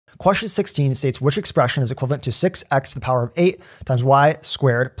Question 16 states which expression is equivalent to 6x to the power of 8 times y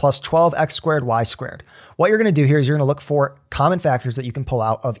squared plus 12x squared y squared. What you're going to do here is you're going to look for common factors that you can pull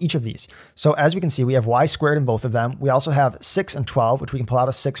out of each of these. So as we can see, we have y squared in both of them. We also have 6 and 12, which we can pull out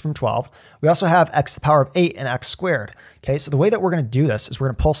as 6 from 12. We also have x to the power of 8 and x squared. Okay, so the way that we're going to do this is we're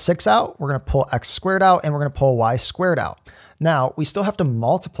going to pull 6 out, we're going to pull x squared out, and we're going to pull y squared out. Now, we still have to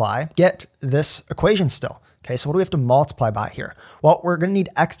multiply, get this equation still. Okay, so what do we have to multiply by here? Well, we're going to need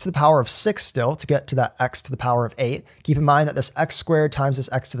x to the power of 6 still to get to that x to the power of 8. Keep in mind that this x squared times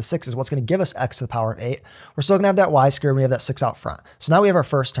this x to the 6 is what's going to give us x to the power of 8. We're still going to have that y squared, and we have that 6 out front. So now we have our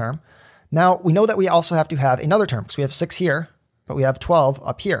first term. Now, we know that we also have to have another term because we have 6 here, but we have 12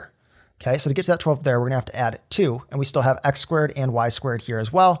 up here. Okay, so to get to that 12 there, we're going to have to add 2, and we still have x squared and y squared here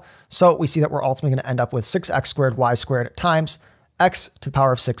as well. So we see that we're ultimately going to end up with 6x squared y squared times x to the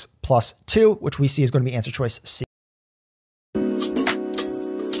power of 6 plus 2, which we see is going to be answer choice C.